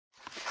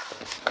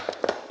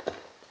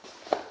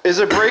Is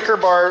a breaker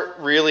bar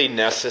really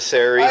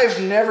necessary?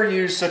 I've never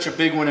used such a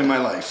big one in my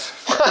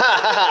life.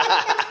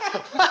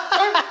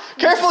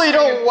 Careful you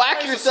don't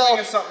whack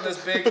yourself. Something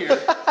this big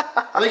here.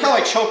 I like how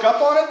I choke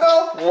up on it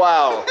though.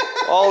 Wow.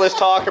 All this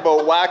talk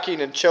about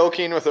whacking and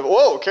choking with a...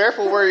 Whoa,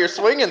 careful where you're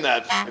swinging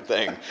that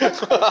thing.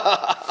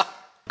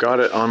 Got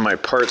it on my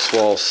parts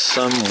wall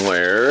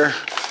somewhere.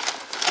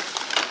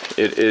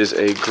 It is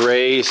a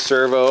gray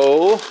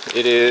servo.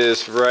 It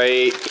is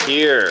right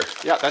here.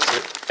 Yeah, that's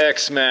it.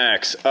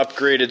 XMaxx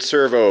upgraded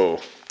servo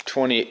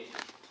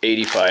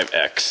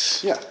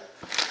 2085X. Yeah.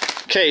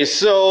 Okay,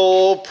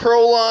 so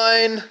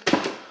Proline,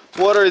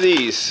 what are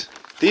these?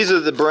 These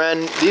aren't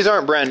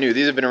brand new.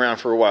 These have been around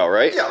for a while,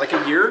 right? Yeah, like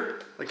a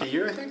year. Like a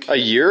year, I think. A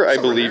year, I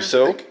believe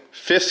so.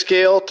 5th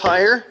scale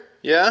tire,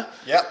 yeah?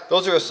 Yeah.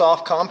 Those are a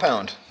soft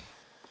compound.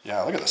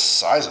 Yeah, look at the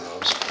size of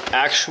those.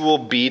 Actual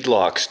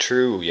beadlocks,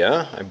 true,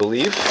 yeah, I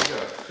believe. You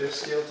got a 5th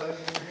scale type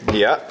in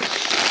here? Yeah.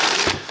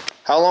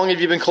 How long have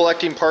you been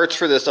collecting parts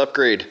for this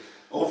upgrade?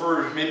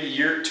 Over maybe a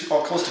year,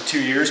 close to 2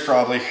 years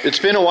probably. It's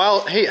been a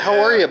while. Hey, how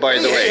are you, by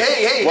the way?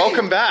 Hey.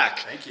 Welcome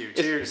back. Thank you.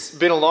 Cheers. It's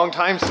been a long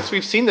time since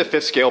we've seen the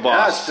 5th scale boss.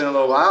 Yeah, it's been a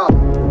little while.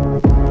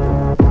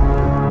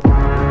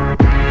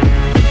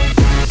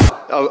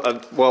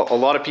 Well, a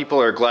lot of people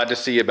are glad to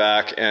see you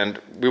back, and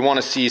we want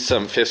to see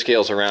some 5th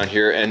scales around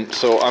here, and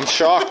so I'm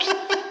shocked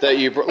that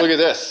you... Look at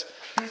this.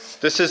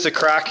 This is the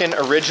Kraken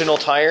original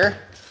tire.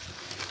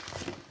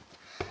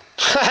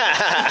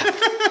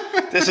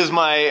 This is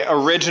my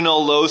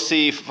original low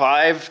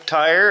C5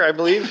 tire, I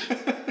believe.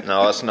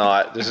 No, it's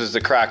not. This is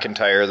the Kraken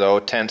tire,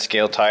 though, 10th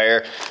scale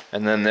tire,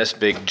 and then this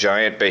big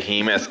giant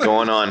behemoth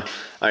going on.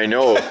 I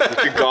know, you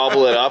could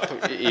gobble it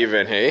up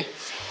even, hey?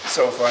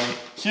 So funny.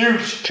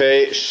 Huge.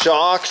 Okay,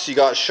 shocks. You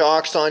got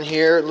shocks on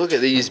here. Look at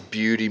these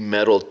beauty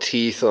metal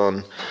teeth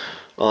on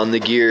the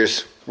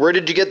gears. Where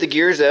did you get the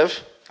gears,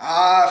 Ev?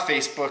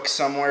 Facebook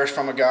somewhere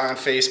from a guy on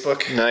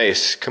Facebook.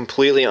 Nice.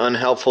 Completely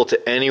unhelpful to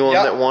anyone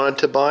that wanted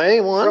to buy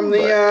one. From the,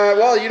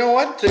 well, you know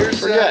what? There's...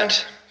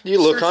 Forget.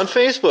 You look on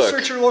Facebook.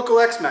 Search your local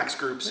XMaxx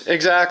groups.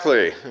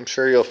 Exactly. I'm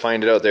sure you'll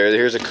find it out there.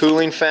 Here's a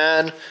cooling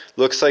fan.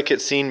 Looks like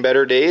it's seen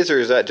better days, or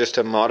is that just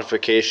a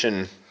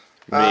modification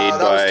made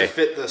that was to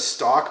fit the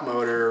stock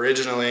motor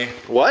originally.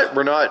 What?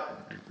 We're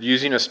not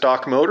using a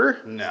stock motor?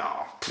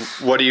 No.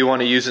 What do you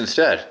want to use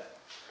instead?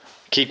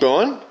 Keep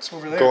going? It's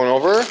over there. Going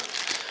over.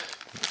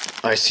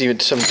 I see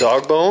some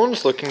dog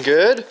bones, looking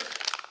good.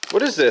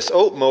 What is this?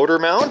 Oh, motor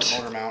mount.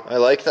 Motor mount. I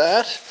like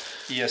that.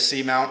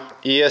 ESC mount.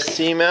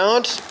 ESC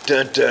mount.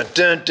 Dun, dun,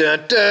 dun,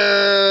 dun,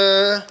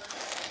 dun.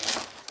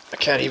 I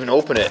can't even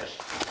open it.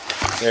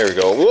 There we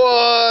go.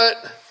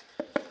 What?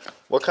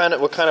 What kind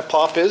of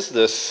pop is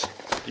this?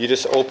 You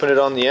just open it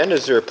on the end?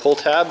 Is there a pull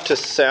tab to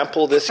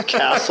sample this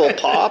Castle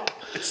pop?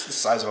 It's the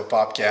size of a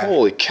pop can.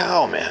 Holy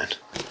cow, man.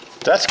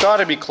 That's got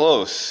to be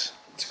close.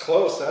 It's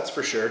close, that's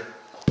for sure.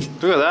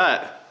 Look at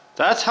that.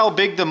 That's how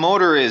big the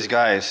motor is,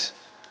 guys.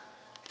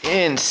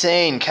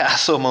 Insane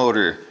Castle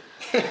motor.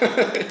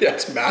 Yeah,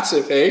 it's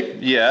massive, hey?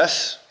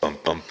 Yes. Bum,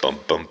 bum,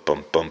 bum, bum,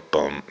 bum, bum,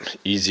 bum.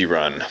 Easy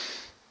run.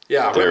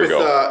 Yeah, there we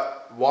go.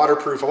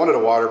 Waterproof. I wanted a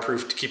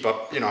waterproof to keep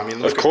up, you know, I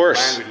mean, look at the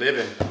land we live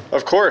in.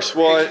 Of course.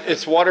 Well,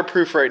 it's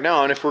waterproof right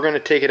now, and if we're going to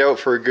take it out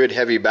for a good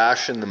heavy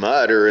bash in the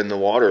mud or in the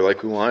water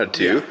like we wanted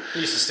to. Yeah,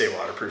 needs to stay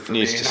waterproof for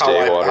me. Needs to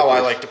stay waterproof. How I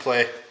like to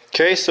play.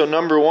 Okay, so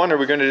number one, are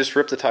we going to just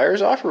rip the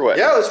tires off or what?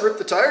 Yeah, let's rip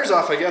the tires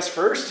off, I guess,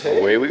 first. Hey?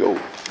 Away we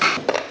go.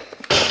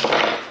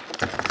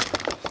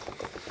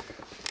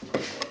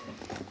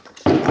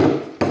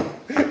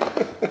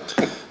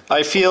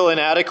 I feel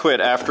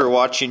inadequate after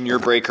watching your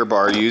breaker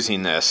bar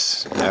using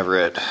this,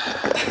 Everett.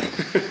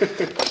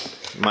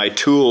 My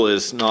tool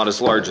is not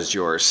as large as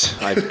yours.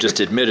 I've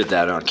just admitted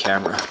that on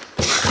camera.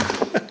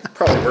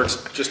 Probably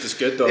works just as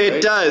good though.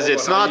 It does.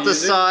 It's not the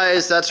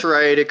size. That's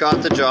right. It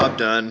got the job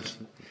done.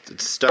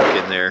 It's stuck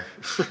in there.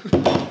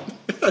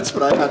 That's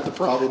what I had the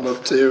problem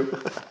of too.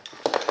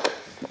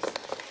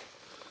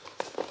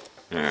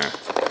 Yeah.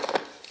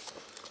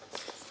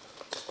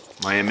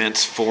 My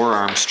immense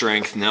forearm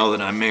strength now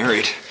that I'm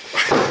married.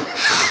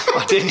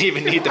 I didn't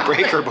even need the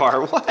breaker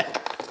bar. What?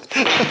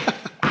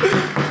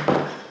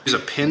 There's a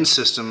pin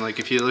system. Like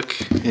if you look,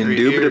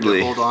 indubitably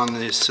to hold on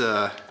this.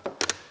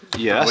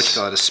 Yes. What you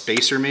call it? A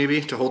spacer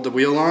maybe to hold the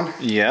wheel on.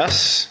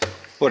 Yes.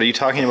 What are you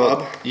talking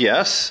about?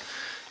 Yes.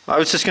 I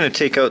was just going to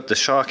take out the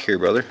shock here,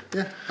 brother.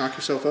 Yeah. Knock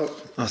yourself out.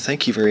 Oh,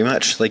 thank you very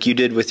much. Like you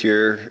did with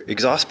your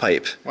exhaust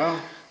pipe. Wow.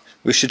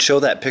 We should show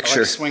that picture.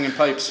 I like swinging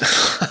pipes.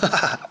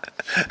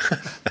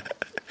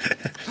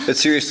 But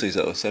seriously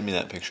though, send me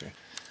that picture.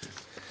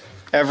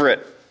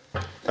 Everett,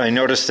 I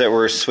noticed that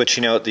we're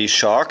switching out these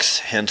shocks,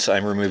 hence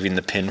I'm removing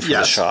the pin for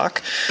the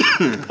shock.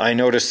 I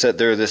noticed that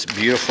they're this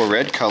beautiful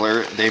red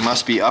color. They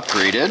must be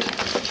upgraded,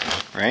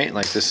 right?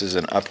 Like this is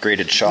an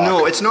upgraded shock.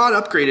 No, it's not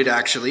upgraded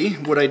actually.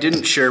 What I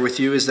didn't share with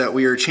you is that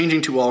we are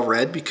changing to all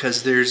red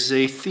because there's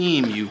a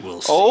theme you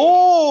will see.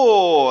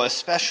 Oh, a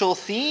special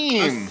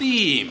theme. A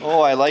theme.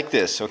 Oh, I like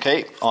this.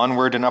 Okay,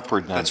 onward and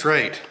upward then. That's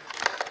right.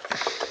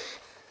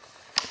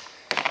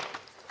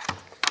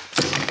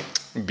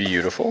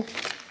 Beautiful.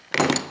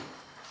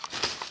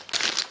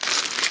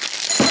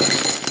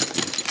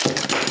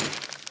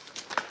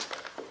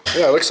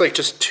 Yeah, it looks like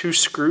just 2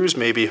 screws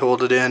maybe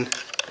hold it in.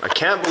 I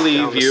can't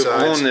believe you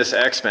own this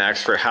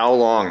XMaxx for how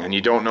long and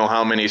you don't know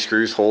how many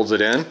screws holds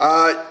it in?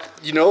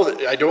 You know,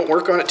 I don't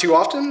work on it too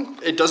often.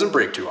 It doesn't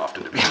break too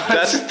often, to be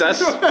honest.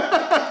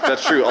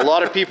 That's true. A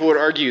lot of people would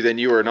argue that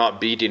you are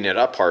not beating it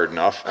up hard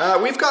enough.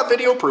 We've got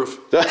video proof.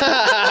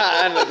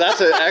 And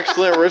that's an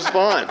excellent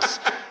response.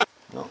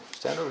 No,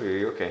 stand over here.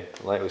 You're okay.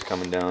 The light was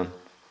coming down.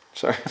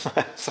 Sorry.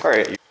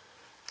 Sorry.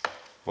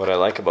 What I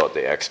like about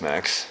the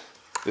XMaxx,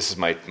 this is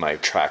my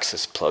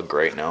Traxxas plug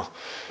right now.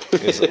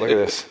 Look at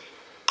this.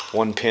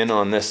 1 pin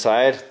on this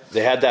side.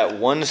 They had that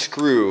 1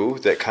 screw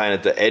that kind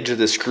of the edge of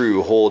the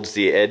screw holds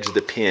the edge of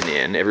the pin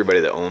in. Everybody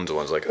that owns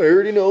one's like, I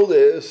already know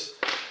this.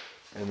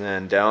 And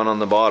then down on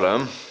the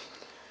bottom,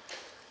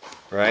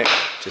 right?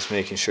 Just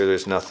making sure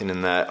there's nothing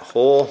in that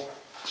hole.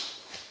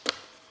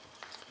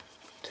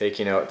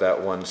 Taking out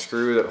that 1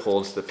 screw that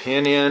holds the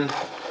pin in.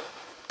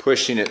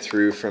 Pushing it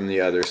through from the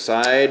other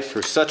side.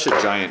 For such a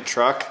giant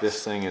truck,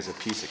 this thing is a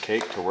piece of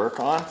cake to work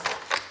on.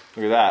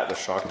 Look at that, the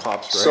shock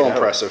pops right So out.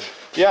 impressive.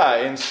 Yeah,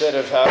 instead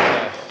of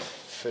having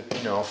to,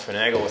 you know,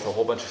 finagle with a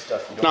whole bunch of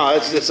stuff you don't No,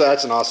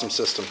 that's an awesome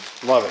system.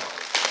 Love it.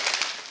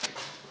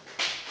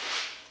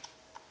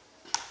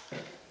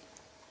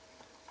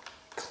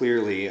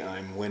 Clearly,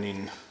 I'm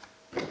winning.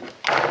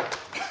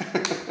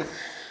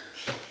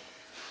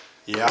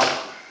 Yeah.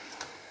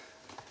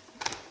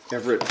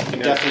 Everett, You can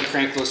definitely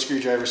crank those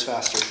screwdrivers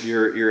faster.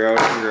 you're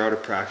out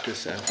of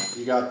practice, Ed.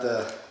 You got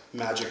the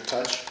magic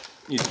touch.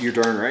 You're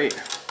darn right.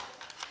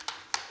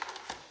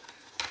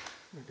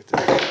 Look at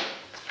that.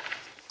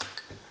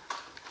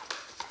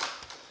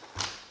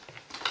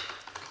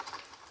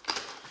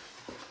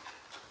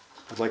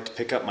 I'd like to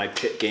pick up my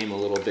pit game a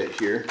little bit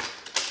here.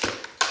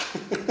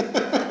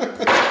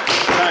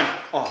 Time.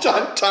 Oh.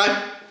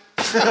 Time.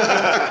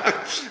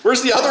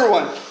 Where's the other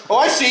one? Oh,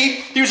 I see.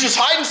 He was just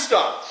hiding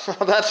stuff.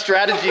 Well, that's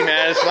strategy,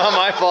 man. It's not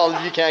my fault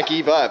if you can't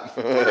keep up.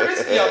 Where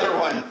is the other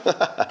one?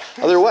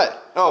 Other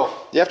what?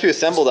 Oh. You have to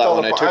assemble that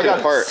one. I took it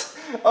apart.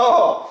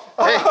 Oh.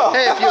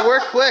 Hey, if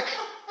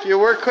you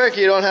work quick,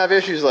 you don't have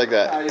issues like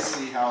that. I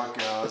see how it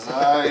goes.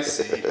 I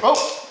see.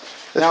 Oh.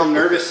 Now I'm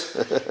nervous.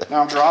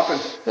 Now I'm dropping.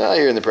 Now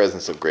you're in the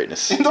presence of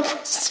greatness. In the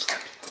presence of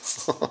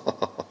greatness.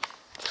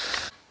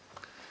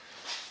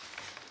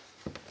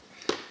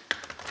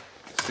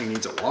 This thing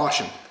needs a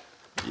washing.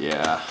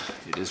 Yeah,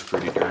 it is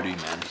pretty dirty,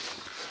 man.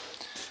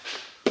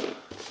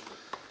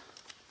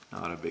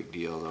 Not a big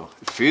deal, though.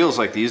 It feels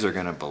like these are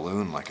gonna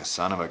balloon like a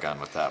son of a gun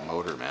with that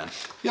motor, man.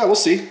 Yeah, we'll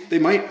see. They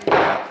might.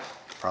 Yeah,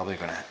 probably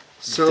gonna.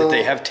 So, did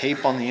they have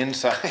tape on the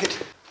inside?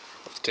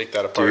 Let's take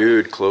that apart.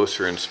 Dude,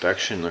 closer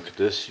inspection. Look at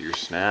this. You're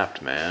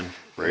snapped, man.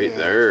 Right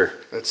there.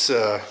 That's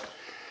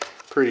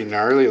pretty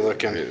gnarly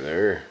looking. Right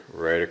there.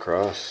 Right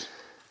across.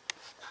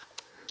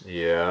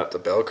 Yeah. The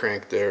bell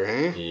crank there,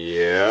 eh?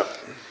 Yep.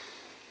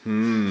 Do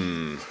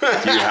you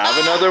have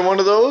another one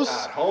of those?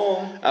 At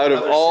home. Out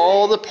of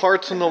all the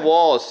parts on the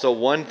wall, it's the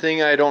one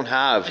thing I don't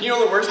have. You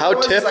know the worst How part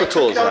was,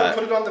 typical I is took it out that? and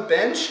put it on the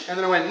bench, and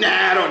then I went, nah,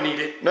 I don't need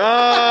it.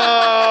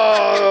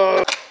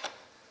 No!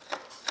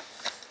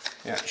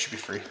 Yeah, it should be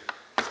free.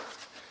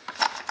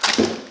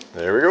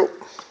 There we go.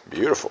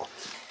 Beautiful.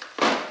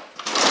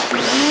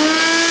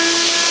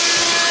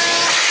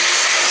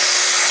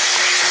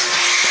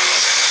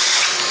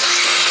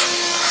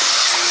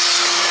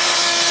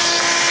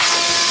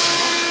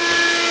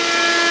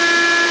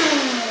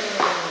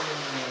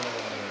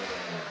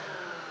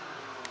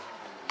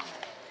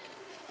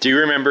 Do you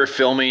remember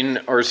filming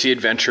RC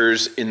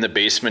Adventures in the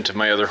basement of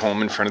my other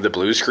home in front of the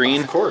blue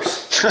screen? Of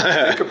course.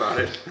 Think about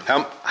it.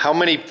 How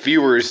many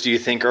viewers do you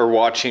think are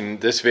watching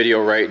this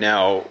video right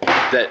now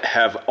that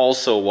have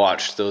also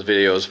watched those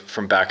videos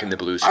from back in the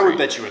blue screen? I would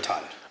bet you a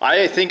ton.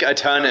 I think a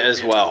ton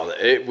as well.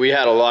 We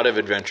had a lot of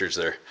adventures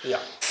there.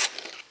 Yeah.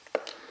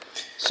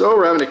 So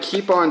we're having to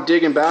keep on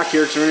digging back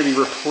here because we're going to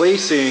be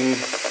replacing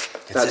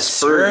that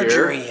spur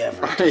surgery, here.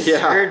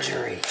 yeah.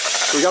 Surgery.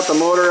 We got the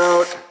motor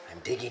out. I'm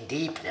digging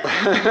deep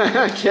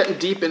now. Getting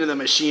deep into the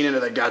machine, into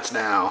the guts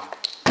now.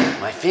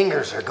 My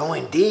fingers are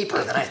going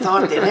deeper than I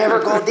thought they'd ever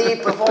go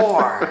deep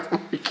before.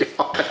 Oh my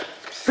God.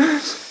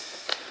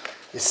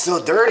 It's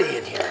so dirty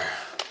in here.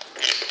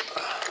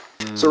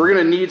 So we're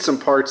going to need some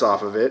parts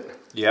off of it.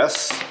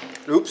 Yes.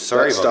 Oops,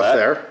 sorry That about stuff that.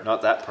 there.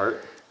 Not that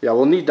part. Yeah,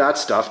 we'll need that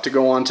stuff to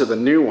go on to the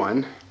new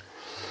one.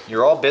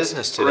 You're all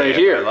business today. Right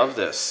here. I love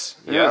this.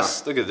 Yeah.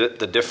 Yes. Look at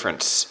the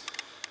difference.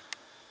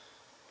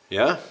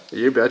 Yeah.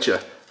 You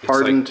betcha.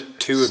 Hardened like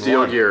 2 in steel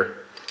 1. gear.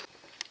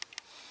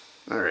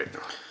 All right.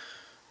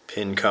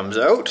 Pin comes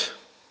out.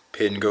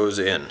 Pin goes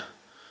in.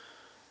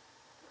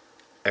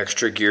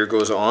 Extra gear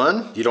goes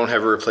on. You don't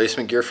have a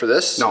replacement gear for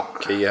this? No.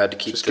 Okay, you had to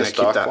keep Just the gonna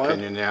stock keep that one.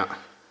 pin in, yeah.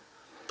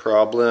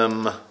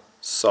 Problem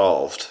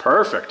solved.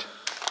 Perfect.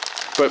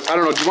 But I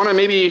don't know, do you want to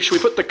maybe, should we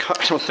put the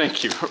oh,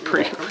 thank you,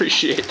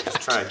 appreciate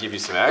that. Trying to give you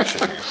some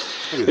action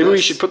here. Maybe we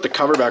should put the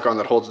cover back on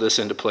that holds this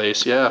into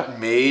place, yeah.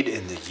 Made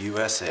in the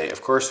USA.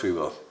 Of course we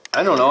will.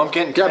 I don't know, I'm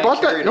getting Yeah, I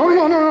bought that,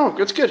 no,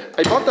 it's good.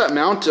 I bought that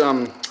mount,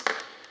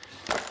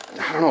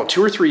 I don't know,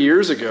 2 or 3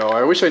 years ago.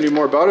 I wish I knew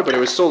more about it, but it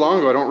was so long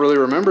ago I don't really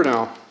remember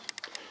now.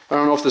 I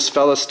don't know if this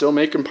fella's still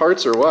making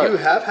parts or what. You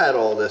have had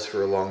all this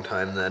for a long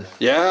time then.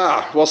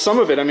 Yeah, well, some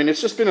of it, I mean,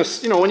 it's just been a,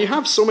 you know, when you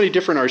have so many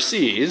different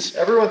RCs.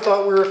 Everyone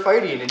thought we were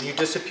fighting and you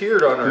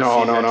disappeared on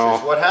RC No.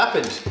 What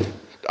happened?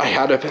 I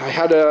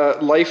had a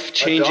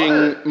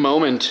life-changing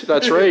moment.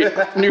 That's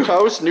right. New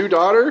house, new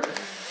daughter.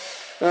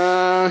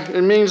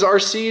 It means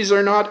RCs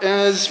are not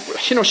as,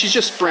 you know, she's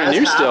just brand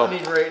new still.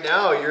 That's happening right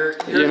now.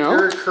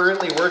 You're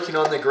currently working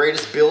on the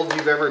greatest build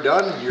you've ever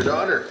done, your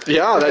daughter.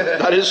 Yeah,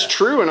 that is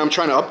true, and I'm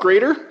trying to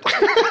upgrade her.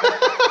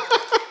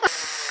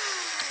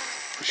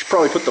 We should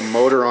probably put the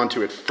motor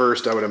onto it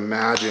first, I would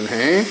imagine,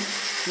 hey?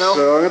 No.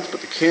 So I'm going to have to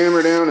put the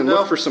camera down and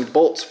look for some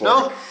bolts for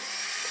it.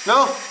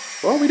 No.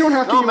 Well, we don't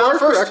have to. No, you mount are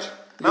first. correct.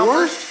 Mount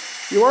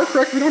first. You are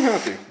correct, we don't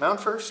have to.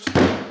 Mount first.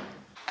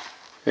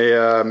 Hey,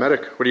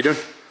 medic, what are you doing?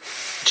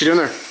 What you doing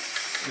there?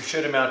 You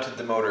should have mounted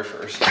the motor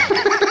first.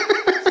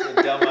 It's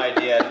a dumb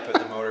idea to put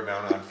the motor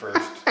mount on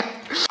first.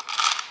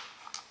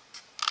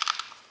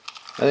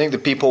 I think the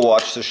people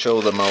watch the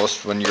show the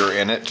most when you're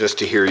in it just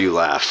to hear you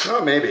laugh.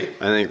 Oh, maybe.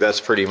 I think that's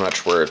pretty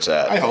much where it's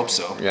at. I hope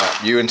so. Yeah,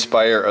 you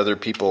inspire other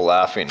people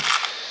laughing.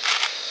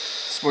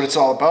 That's what it's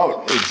all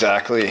about.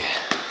 Exactly.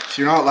 If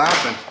you're not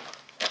laughing.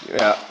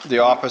 Yeah, the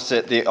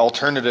opposite, the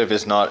alternative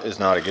is not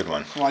a good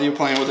one. Why are you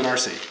playing with an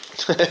RC?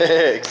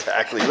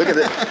 Exactly. Look at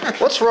this.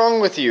 What's wrong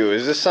with you?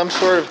 Is this some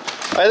sort of...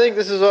 I think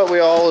this is what we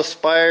all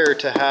aspire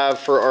to have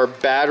for our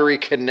battery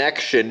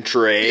connection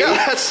tray. Yeah,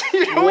 that's...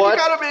 You know, what you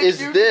gotta make is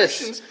this?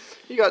 connections.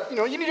 You got, you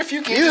know, you need a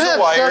few gauges You have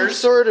of wires.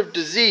 some sort of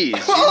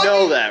disease. Well, you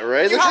know that,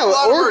 right? You Look have how a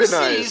lot organized. of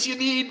RCs, you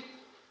need,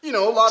 you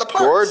know, a lot of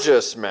parts.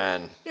 Gorgeous,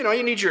 man. You know,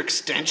 you need your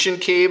extension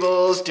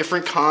cables,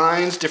 different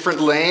kinds,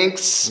 different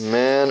lengths.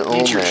 Man, you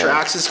need your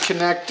Traxxas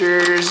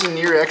connectors and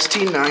your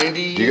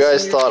XT90s. You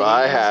guys thought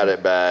I had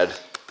it bad.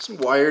 Some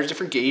wires,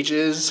 different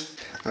gauges.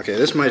 Okay,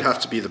 this might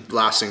have to be the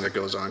last thing that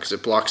goes on because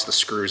it blocks the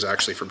screws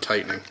actually from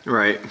tightening.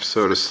 Right,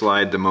 so to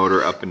slide the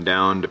motor up and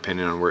down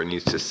depending on where it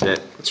needs to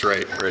sit. That's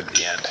right. We're at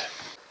the end.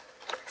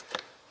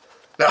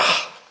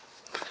 Ah.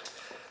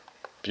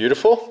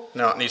 Beautiful?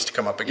 No, it needs to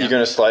come up again. You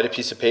gonna slide a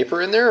piece of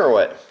paper in there or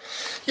what?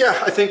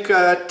 Yeah, I think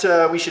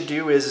what we should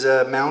do is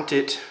mount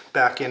it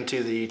back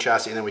into the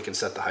chassis and then we can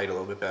set the height a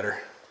little bit better.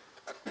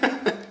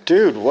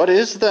 Dude, what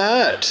is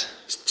that?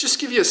 Just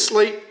give you a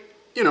slight,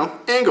 you know,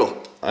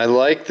 angle. I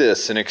like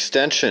this, an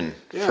extension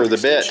for the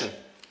bit.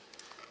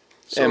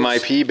 So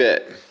MIP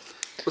bit.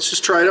 Let's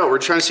just try it out. We're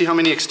trying to see how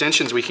many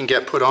extensions we can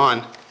get put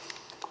on.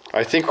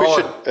 I think we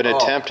should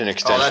attempt an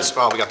extension.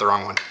 Oh, we got the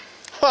wrong one.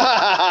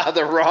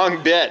 The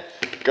wrong bit.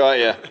 Got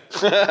ya.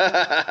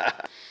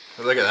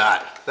 Look at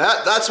that.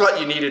 That's what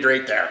you needed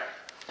right there.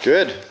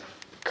 Good.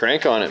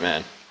 Crank on it,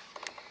 man.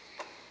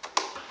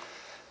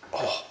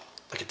 Oh,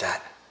 look at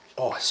that.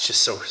 Oh, it's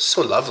just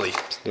so lovely.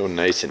 So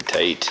nice and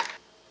tight.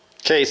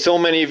 Okay, so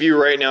many of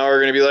you right now are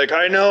going to be like,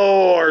 I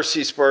know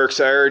RC Sparks,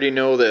 I already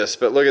know this,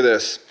 but look at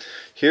this.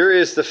 Here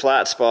is the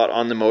flat spot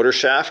on the motor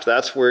shaft.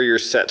 That's where your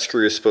set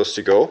screw is supposed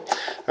to go.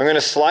 I'm going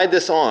to slide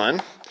this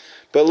on,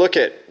 but look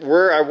at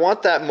where I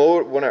want that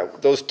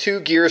those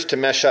two gears to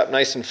mesh up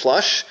nice and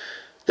flush.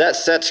 That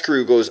set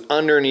screw goes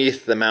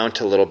underneath the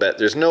mount a little bit.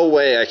 There's no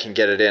way I can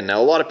get it in.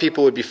 Now, a lot of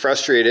people would be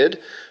frustrated,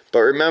 but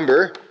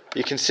remember,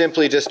 you can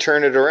simply just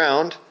turn it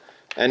around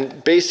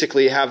and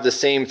basically have the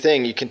same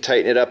thing. You can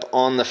tighten it up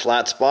on the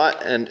flat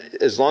spot, and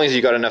as long as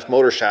you got enough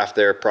motor shaft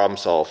there, problem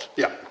solved.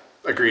 Yeah,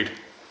 agreed.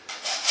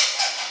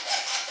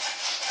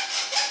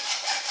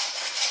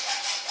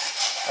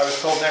 I was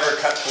told never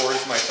cut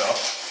towards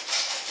myself.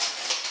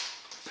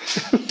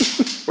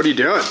 What are you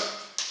doing?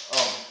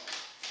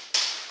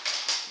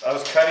 I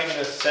was cutting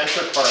the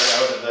center part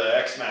out of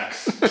the XMaxx.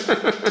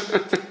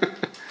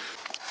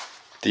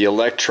 The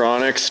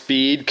electronic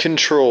speed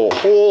control.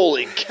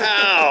 Holy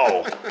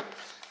cow!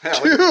 Yeah,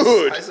 dude!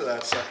 Look at the size of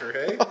that sucker,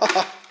 hey?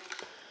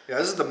 Yeah,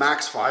 this is the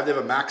Max 5. They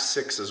have a Max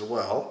 6 as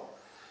well.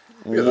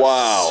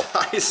 Wow.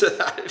 The size of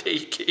that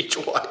 8-gauge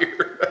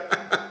wire.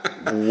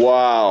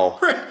 Wow.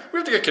 We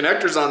have to get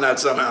connectors on that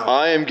somehow.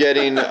 I am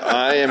getting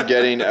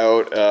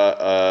out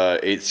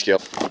 8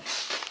 scale.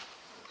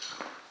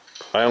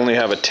 I only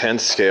have a 10th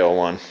scale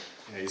one.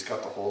 Yeah, he's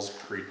got the holes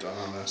pre-done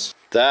on this.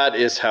 That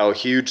is how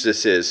huge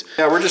this is.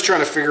 Yeah, we're just trying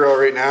to figure out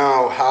right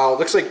now how,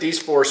 looks like these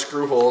 4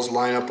 screw holes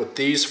line up with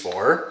these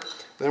 4.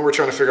 And then we're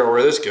trying to figure out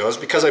where this goes.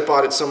 Because I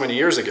bought it so many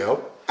years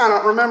ago, I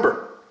don't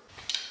remember.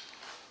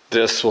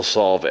 This will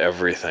solve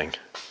everything.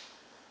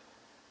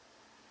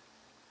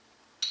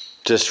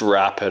 Just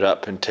wrap it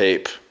up in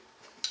tape.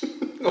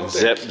 Oh,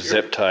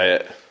 zip tie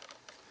it.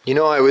 You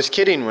know, I was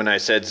kidding when I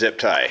said zip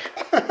tie.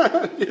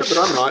 Yeah, but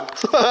I'm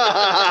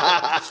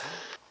not.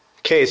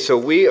 Okay, so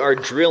we are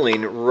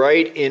drilling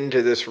right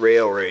into this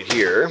rail right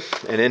here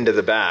and into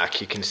the back.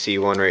 You can see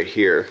one right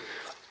here.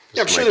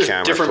 Yeah, I'm sure there's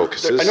different.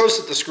 I noticed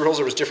that the screw holes,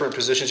 there was different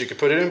positions you could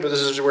put it in, but this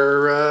is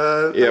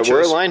where. Yeah,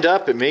 where it lined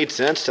up, it made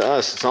sense to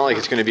us. It's not like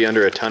it's going to be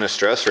under a ton of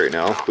stress right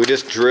now. We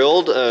just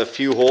drilled a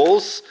few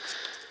holes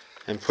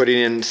and putting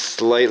in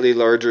slightly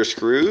larger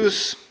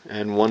screws,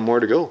 and one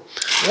more to go.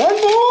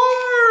 One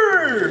more!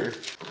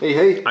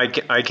 Hey.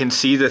 I can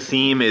see the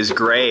theme is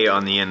gray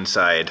on the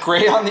inside.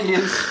 Gray on the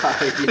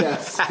inside,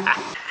 yes.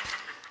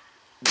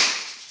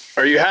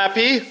 Are you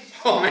happy?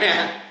 Oh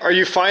man. Are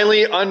you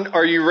finally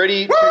are you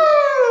ready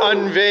to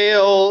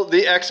unveil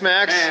the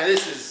XMaxx? Man,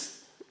 this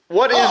is...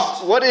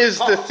 What is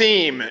the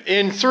theme?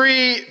 In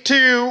 3,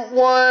 2,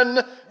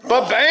 1,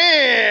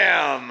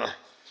 ba-bam!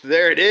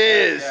 There it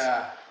is.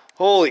 Yeah.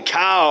 Holy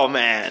cow,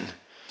 man.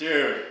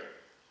 Dude.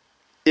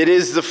 It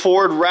is the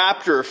Ford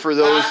Raptor for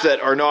those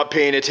that are not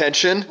paying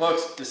attention.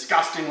 Looks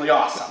disgustingly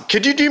awesome.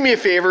 Could you do me a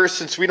favor,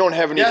 since we don't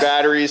have any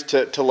batteries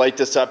to light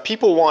this up?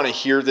 People want to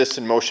hear this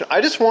in motion.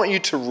 I just want you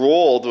to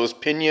roll those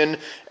pinion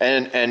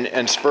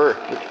and spur.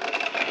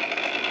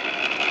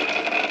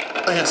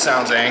 It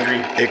sounds angry.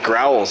 It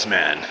growls,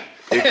 man.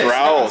 It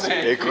growls.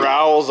 It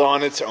growls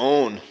on its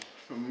own.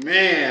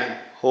 Man.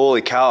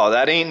 Holy cow,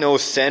 that ain't no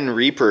Sen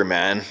Reaper,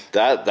 man.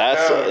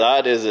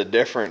 That is a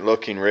different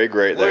looking rig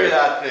right there. Look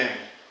at that thing.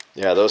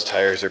 Yeah, those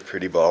tires are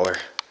pretty baller.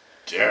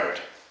 Dude.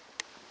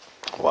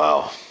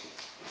 Wow.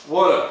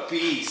 What a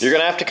beast. You're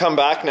gonna have to come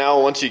back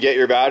now once you get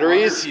your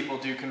batteries. People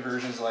do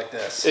conversions like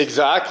this.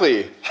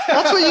 Exactly.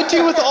 That's what you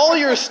do with all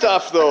your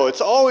stuff, though.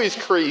 It's always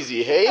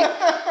crazy, hey?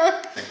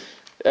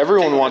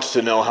 Everyone wants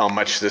to know how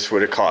much this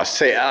would have cost.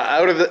 Say,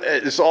 out of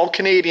it's all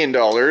Canadian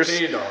dollars.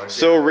 Canadian dollars,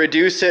 so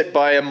reduce it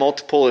by a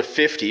multiple of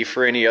 50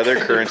 for any other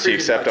currency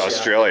except much,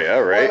 Australia,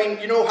 right? Well, I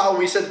mean, you know how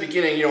we said at the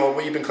beginning, you know,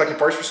 you've been collecting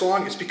parts for so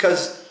long? It's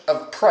because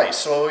of price.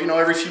 So, you know,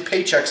 every few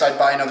paychecks I'd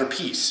buy another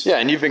piece. Yeah,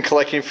 and you've been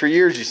collecting for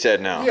years, you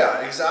said now.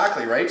 Yeah,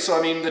 exactly, right? So,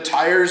 I mean, the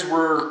tires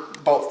were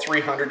about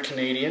 300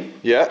 Canadian.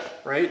 Yeah.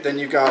 Right? Then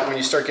you got, when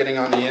you start getting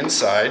on the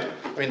inside,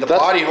 I mean, the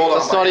body, hold on.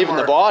 That's not even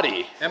the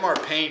body. MR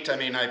Paint, I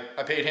mean,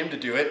 I paid him to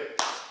do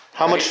it.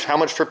 How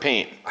much for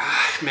paint?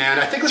 Man,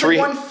 I think it was like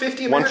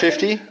 150 American.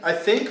 150? I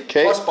think.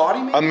 Okay. Plus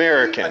body, maybe?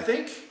 American. I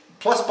think.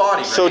 Plus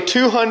body, So right?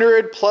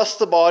 200 plus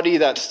the body,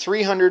 that's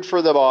 300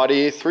 for the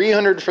body,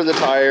 300 for the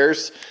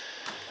tires.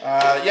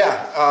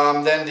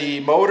 Then the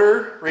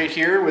motor right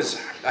here was,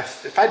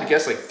 if I had to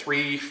guess, like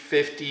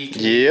 350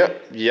 Canadian.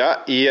 Yep,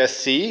 yeah,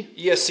 ESC.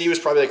 ESC was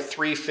probably like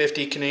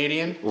 350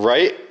 Canadian.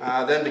 Right.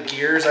 Then the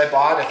gears I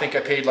bought, I think I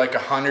paid like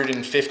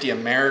 150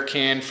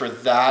 American for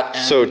that.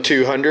 And so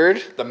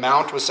 200? The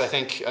mount was, I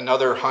think,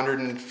 another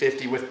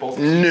 150 with both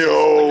pieces.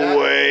 No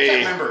way. I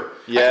can't remember.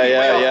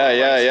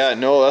 Yeah.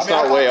 No, that's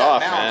not way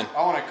off, man.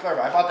 I want to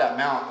clarify, I bought that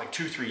mount like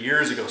 2-3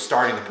 years ago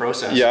starting the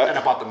process. Yeah. And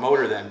I bought the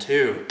motor then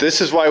too.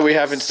 This is why we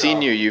haven't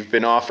seen you. You've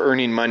been off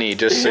earning money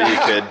just so you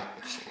could...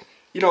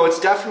 You know, it's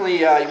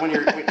definitely when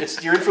you're in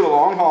for the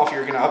long haul if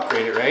you're going to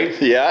upgrade it,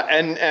 right? Yeah,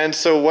 and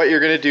so what you're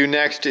going to do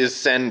next is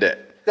send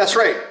it. That's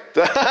right.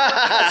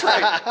 That's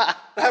right.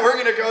 We're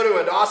going to go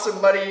to an awesome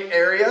muddy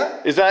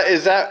area. Is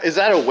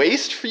that a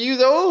waste for you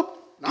though?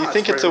 Do you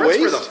think it's a waste?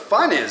 That's where the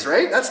fun is,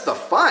 right? That's the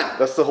fun.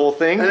 That's the whole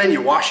thing. And then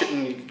you wash it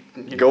and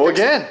you go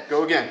again.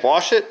 Go again.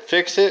 Wash it,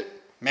 fix it.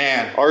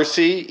 Man.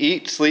 RC,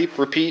 eat, sleep,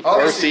 repeat.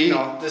 Obviously, RC. You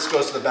know, this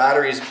goes to the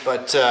batteries,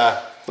 but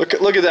look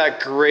at that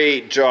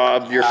great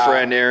job your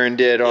friend Aaron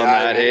did on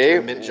that, hey?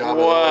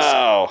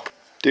 Wow.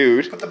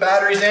 Dude. Put the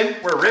batteries in,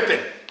 we're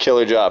ripping.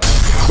 Killer job.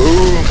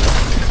 Boom.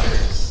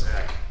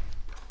 Sick.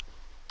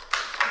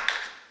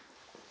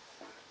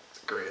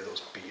 The gray of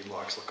those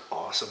beadlocks look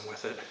awesome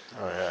with it.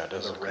 Oh yeah, it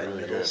does look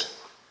really good.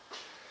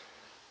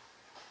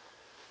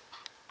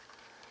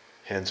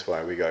 Hence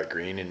why we got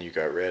green and you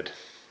got red.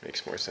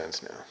 Makes more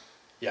sense now.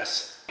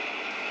 Yes.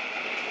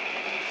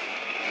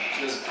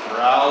 Just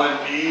growling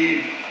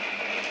bead.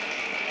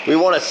 We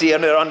want to see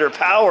it under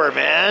power,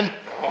 man.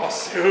 Oh,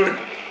 soon.